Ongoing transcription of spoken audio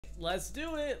Let's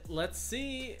do it. Let's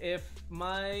see if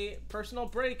my personal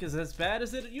break is as bad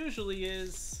as it usually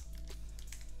is.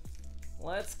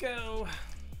 Let's go.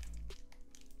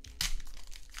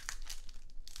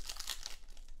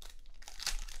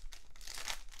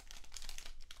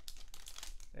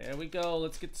 There we go.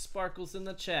 Let's get the sparkles in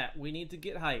the chat. We need to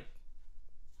get hype.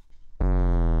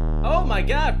 Oh my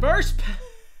god, first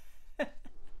pack.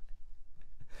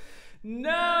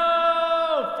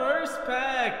 No! First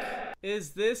pack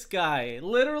is this guy.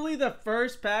 Literally the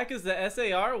first pack is the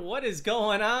SAR? What is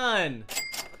going on?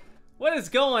 What is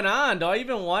going on? Do I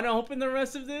even want to open the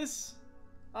rest of this?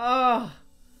 Oh.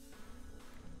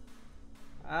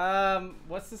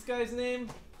 What's this guy's name?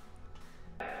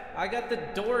 I got the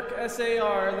dork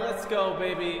SAR. Let's go,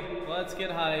 baby. Let's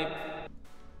get hype.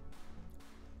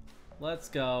 Let's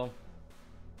go.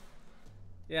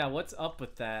 Yeah, what's up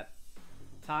with that?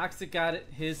 Toxic got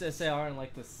his SAR in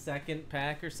like the second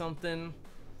pack or something.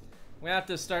 We have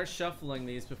to start shuffling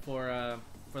these before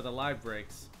for the live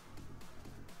breaks.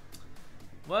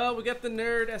 Well, we got the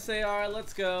nerd SAR.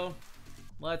 Let's go.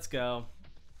 Let's go.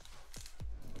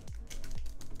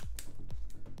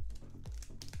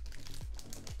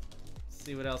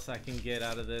 See what else I can get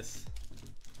out of this.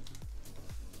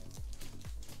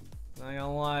 Not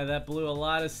gonna lie, that blew a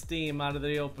lot of steam out of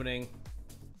the opening.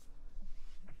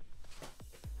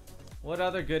 What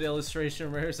other good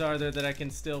illustration rares are there that I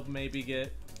can still maybe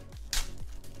get?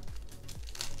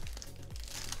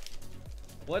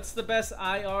 What's the best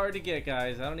IR to get,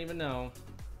 guys? I don't even know.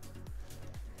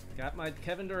 Got my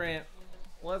Kevin Durant.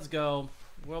 Let's go.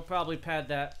 We'll probably pad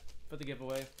that for the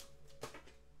giveaway.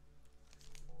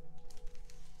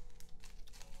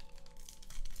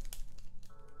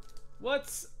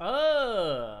 What's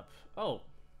up? Oh,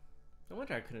 no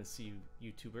wonder I couldn't see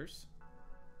you YouTubers.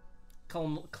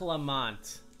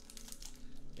 Clement.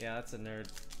 Yeah, that's a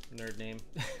nerd name.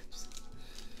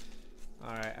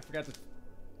 Alright, I forgot to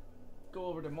go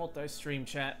over to multi-stream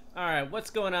chat. Alright, what's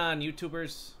going on,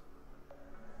 YouTubers?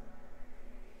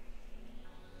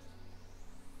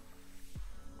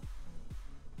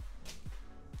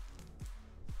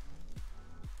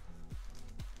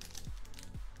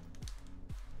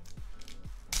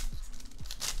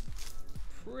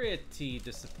 Pretty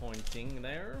disappointing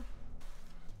there.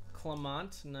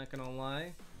 Clement, not gonna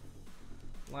lie.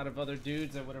 A lot of other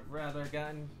dudes I would have rather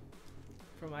gotten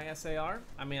from my SAR.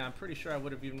 I mean, I'm pretty sure I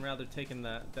would have even rather taken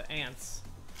the ants.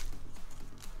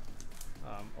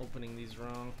 Opening these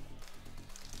wrong.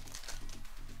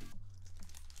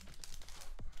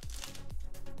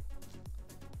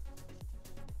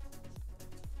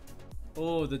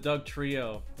 Oh, the Doug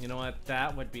Trio. You know what?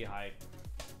 That would be hype.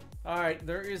 Alright,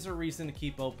 there is a reason to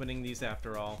keep opening these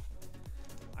after all.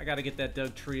 I gotta get that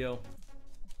Doug Trio.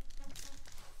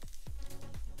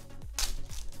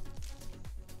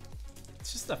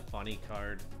 It's just a funny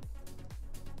card.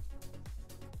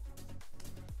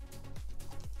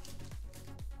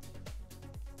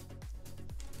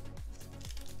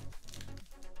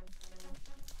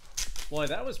 Boy,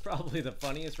 that was probably the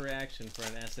funniest reaction for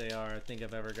an SAR I think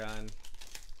I've ever gotten.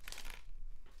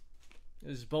 It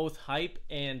was both hype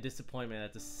and disappointment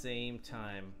at the same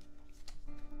time.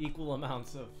 Equal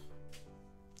amounts of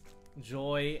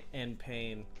joy and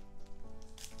pain.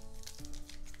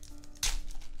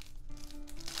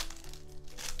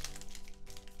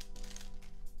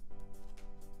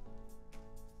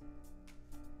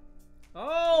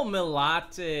 Oh,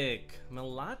 Melodic.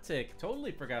 Melodic.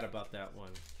 Totally forgot about that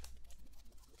one.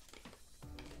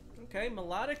 Okay,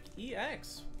 Melodic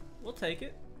EX. We'll take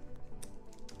it.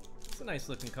 It's a nice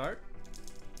looking card.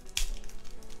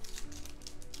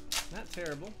 Not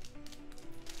terrible.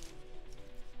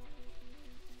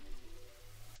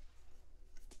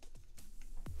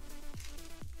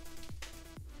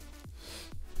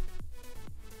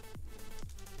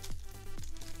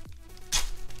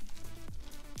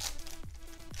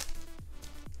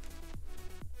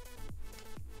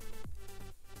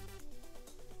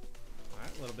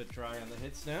 Alright, a little bit dry on the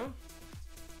hits now.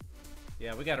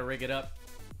 Yeah, we gotta rig it up.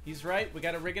 He's right, we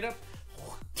gotta rig it up.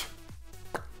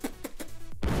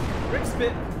 Rig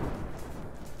spit.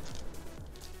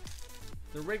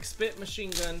 The rig spit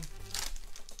machine gun.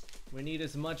 We need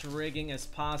as much rigging as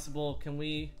possible. Can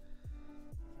we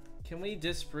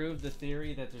disprove the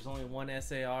theory that there's only one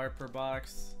SAR per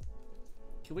box?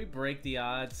 Can we break the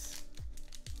odds?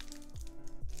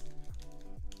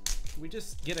 Can we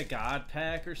just get a god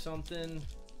pack or something?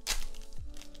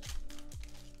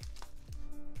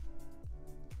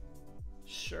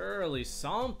 Surely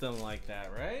something like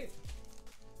that, right?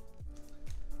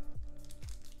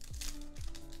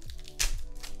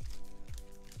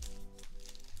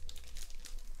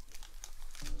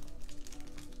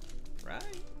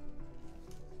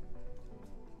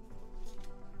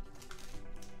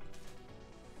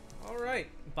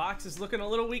 box is looking a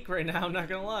little weak right now, I'm not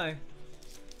gonna lie.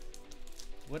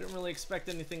 Wouldn't really expect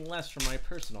anything less from my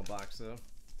personal box, though.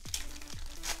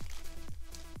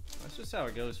 That's just how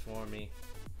it goes for me.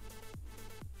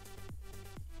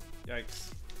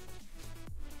 Yikes.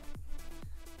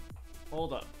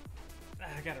 Hold up.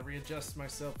 I gotta readjust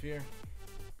myself here.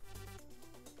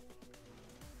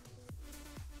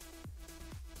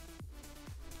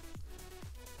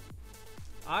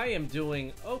 I am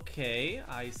doing okay,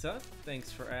 Isa.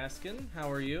 Thanks for asking. How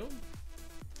are you?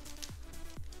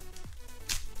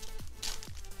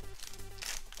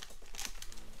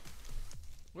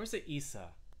 Where's the Isa?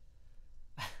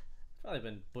 Probably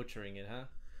been butchering it, huh?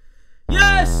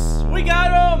 Yes! We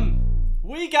got him!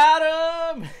 We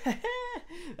got him!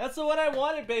 That's the one I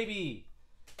wanted, baby!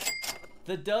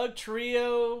 The Doug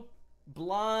Trio,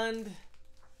 blonde,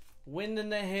 wind in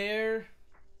the hair.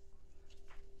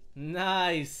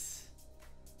 Nice.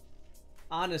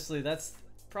 Honestly, that's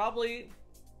probably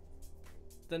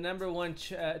the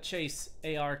 #1 chase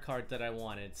AR card that I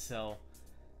wanted. So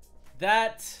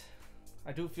that,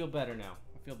 I do feel better now.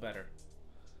 I feel better.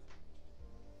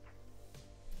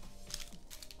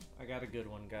 I got a good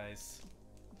one, guys.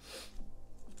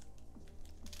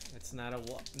 It's not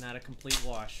a complete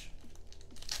wash.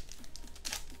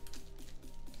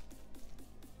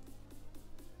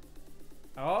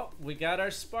 Oh, we got our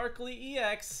sparkly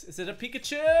EX. Is it a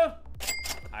Pikachu?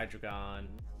 Hydreigon.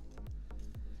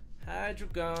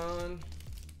 Hydreigon.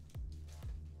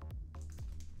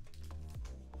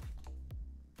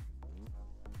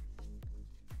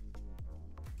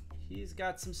 He's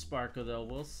got some sparkle though.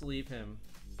 We'll sleeve him.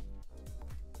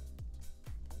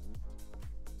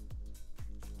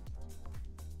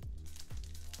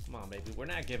 Come on, baby. We're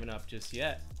not giving up just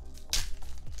yet.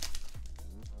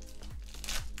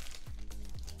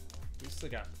 We still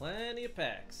got plenty of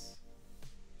packs.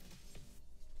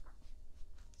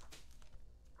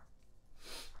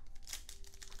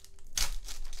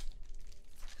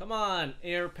 Come on,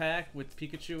 air pack with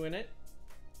Pikachu in it.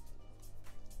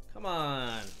 Come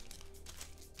on.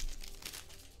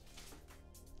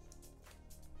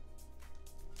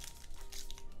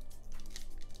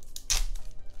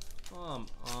 Come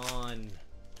on.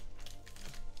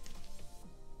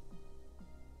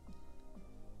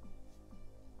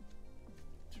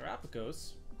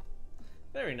 Terrapagos.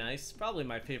 Very nice. Probably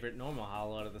my favorite normal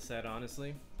holo out of the set,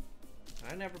 honestly.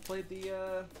 I never played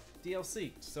the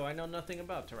DLC, so I know nothing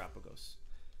about Terrapagos.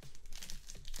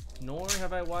 Nor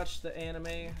have I watched the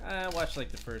anime. I watched like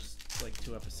the first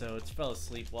 2 episodes, fell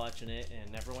asleep watching it,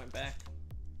 and never went back.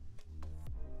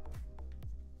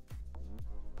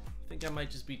 I think I might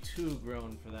just be too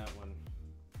grown for that one.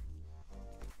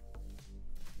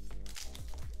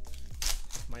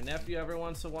 If my nephew ever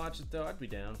wants to watch it though, I'd be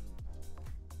down.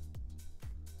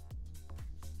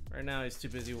 Right now he's too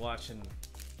busy watching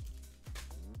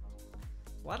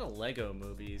a lot of Lego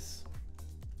movies.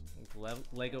 Like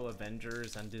Lego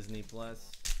Avengers on Disney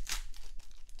Plus.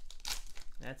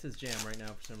 That's his jam right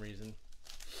now for some reason.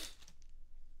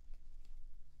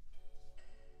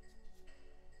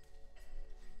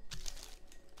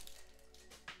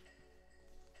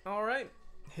 Alright,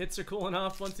 hits are cooling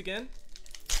off once again.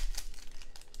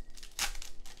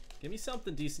 Give me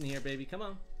something decent here, baby. Come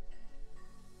on.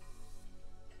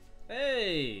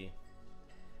 Hey!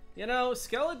 You know,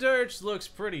 Skeledirge looks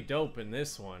pretty dope in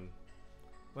this one.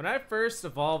 When I first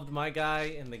evolved my guy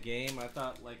in the game, I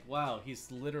thought, like, wow,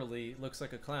 he's literally looks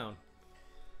like a clown.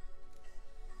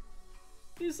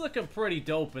 He's looking pretty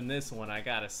dope in this one, I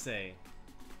gotta say.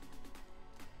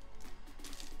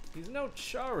 He's no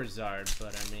Charizard,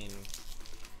 but I mean...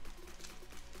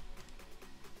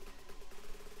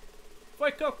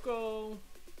 Fuecoco!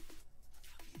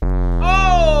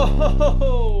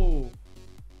 Oh!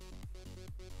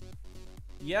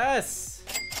 Yes!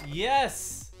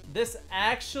 Yes! This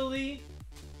actually...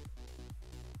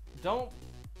 Don't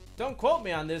quote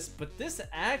me on this, but this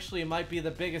actually might be the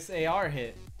biggest AR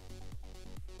hit.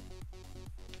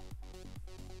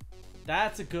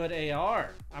 That's a good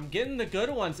AR. I'm getting the good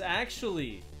ones,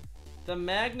 actually. The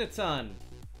Magneton.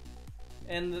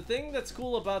 And the thing that's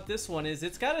cool about this one is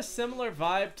it's got a similar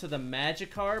vibe to the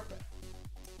Magikarp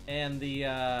and the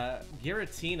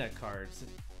Giratina cards.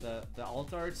 The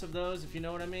alt arts of those, if you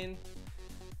know what I mean.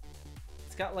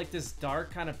 It's got like this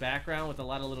dark kind of background with a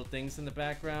lot of little things in the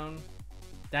background.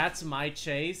 That's my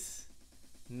chase.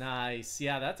 Nice.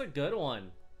 Yeah, that's a good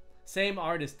one. Same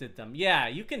artist did them. Yeah,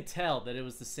 you can tell that it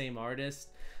was the same artist.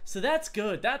 So that's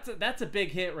good. That's a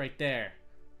big hit right there.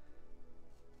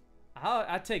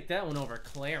 I'd take that one over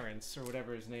Clarence or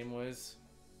whatever his name was.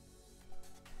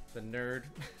 The nerd.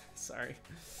 Sorry.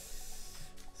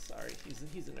 Sorry,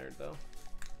 he's a nerd though.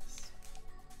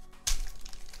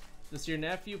 Does your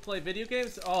nephew play video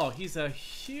games? Oh, he's a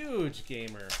huge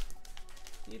gamer.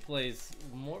 He plays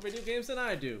more video games than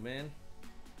I do, man.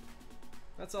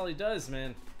 That's all he does,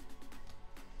 man.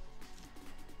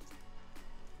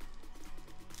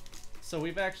 So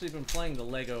we've actually been playing the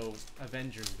Lego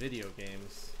Avengers video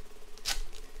games.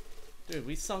 Dude,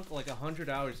 we sunk like 100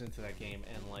 hours into that game,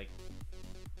 and like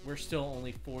we're still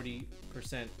only 40%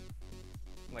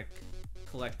 like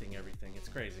collecting everything. It's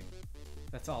crazy.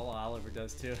 That's all Oliver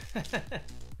does too.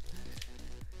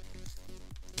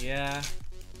 Yeah.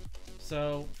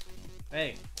 So,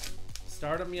 hey,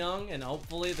 start them young, and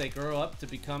hopefully they grow up to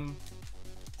become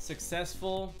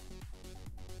successful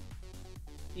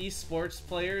esports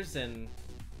players and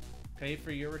pay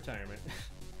for your retirement.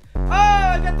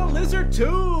 Ah, I got the lizard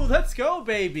too. Let's go,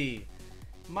 baby.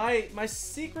 My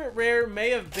secret rare may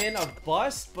have been a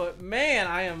bust, but man,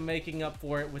 I am making up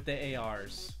for it with the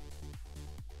ARs.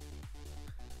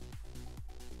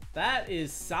 That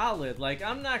is solid. Like,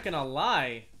 I'm not gonna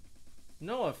lie.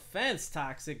 No offense,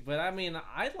 Toxic, but I mean,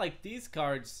 I like these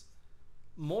cards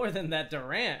more than that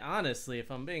Durant, honestly,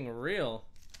 if I'm being real.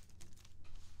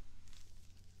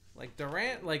 Like,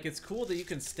 Durant, like, it's cool that you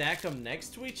can stack them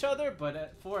next to each other,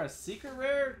 but for a secret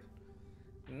rare,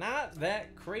 not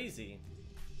that crazy.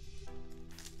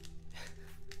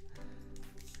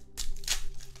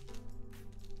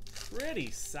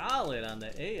 Pretty solid on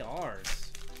the ARs.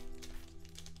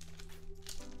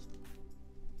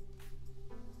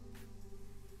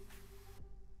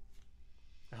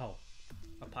 Oh,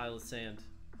 a pile of sand.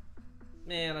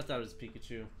 Man, I thought it was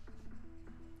Pikachu.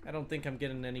 I don't think I'm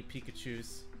getting any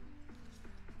Pikachus.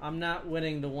 I'm not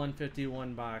winning the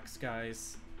 151 box,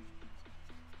 guys.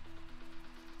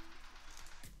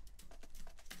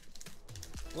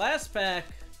 Last pack.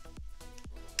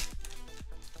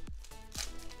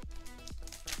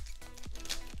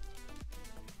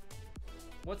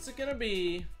 What's it gonna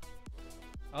be?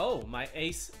 Oh, my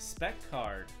Ace Spec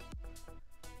card.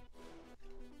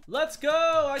 Let's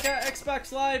go! I got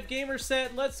Xbox Live Gamer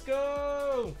Set. Let's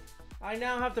go! I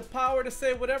now have the power to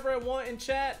say whatever I want in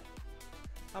chat.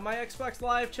 On my Xbox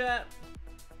Live chat.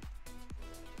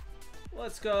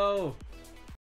 Let's go.